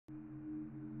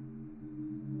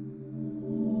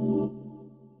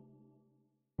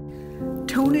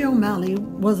Tony O'Malley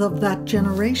was of that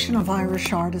generation of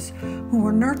Irish artists who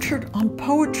were nurtured on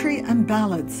poetry and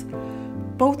ballads.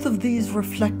 Both of these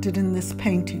reflected in this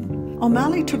painting.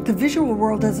 O'Malley took the visual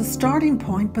world as a starting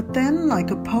point, but then, like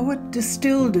a poet,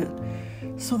 distilled it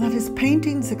so that his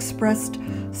paintings expressed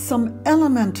some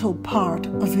elemental part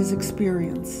of his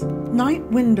experience. Night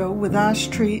Window, with ash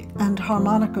tree and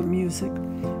harmonica music,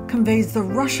 conveys the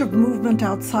rush of movement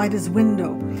outside his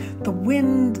window, the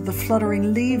wind, the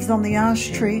fluttering leaves on the ash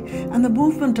tree, and the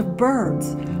movement of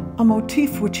birds, a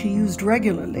motif which he used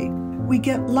regularly. We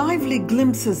get lively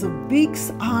glimpses of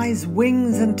beaks, eyes,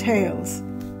 wings, and tails.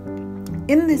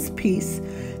 In this piece,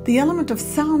 the element of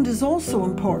sound is also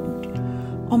important.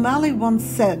 O'Malley once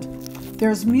said,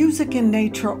 "There's music in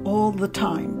nature all the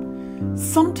time.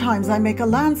 Sometimes I make a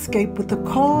landscape with the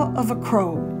caw of a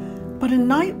crow." But in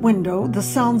Night Window, the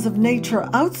sounds of nature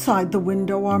outside the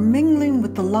window are mingling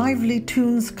with the lively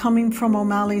tunes coming from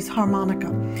O'Malley's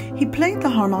harmonica. He played the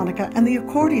harmonica and the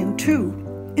accordion too.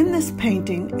 In this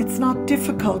painting, it's not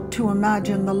difficult to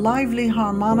imagine the lively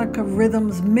harmonica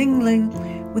rhythms mingling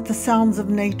with the sounds of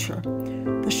nature.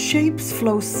 The shapes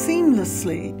flow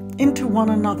seamlessly into one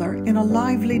another in a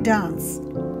lively dance.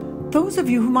 Those of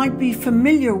you who might be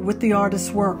familiar with the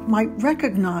artist's work might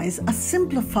recognize a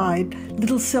simplified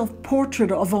little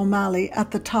self-portrait of O'Malley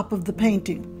at the top of the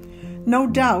painting. No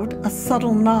doubt a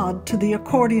subtle nod to the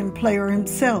accordion player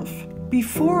himself.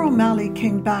 Before O'Malley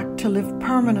came back to live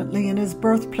permanently in his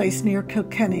birthplace near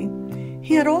Kilkenny,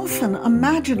 he had often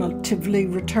imaginatively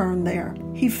returned there.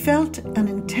 He felt an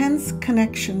intense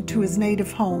connection to his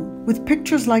native home, with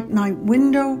pictures like Night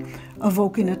Window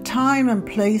evoking a time and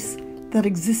place that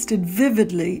existed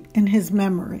vividly in his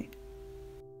memory.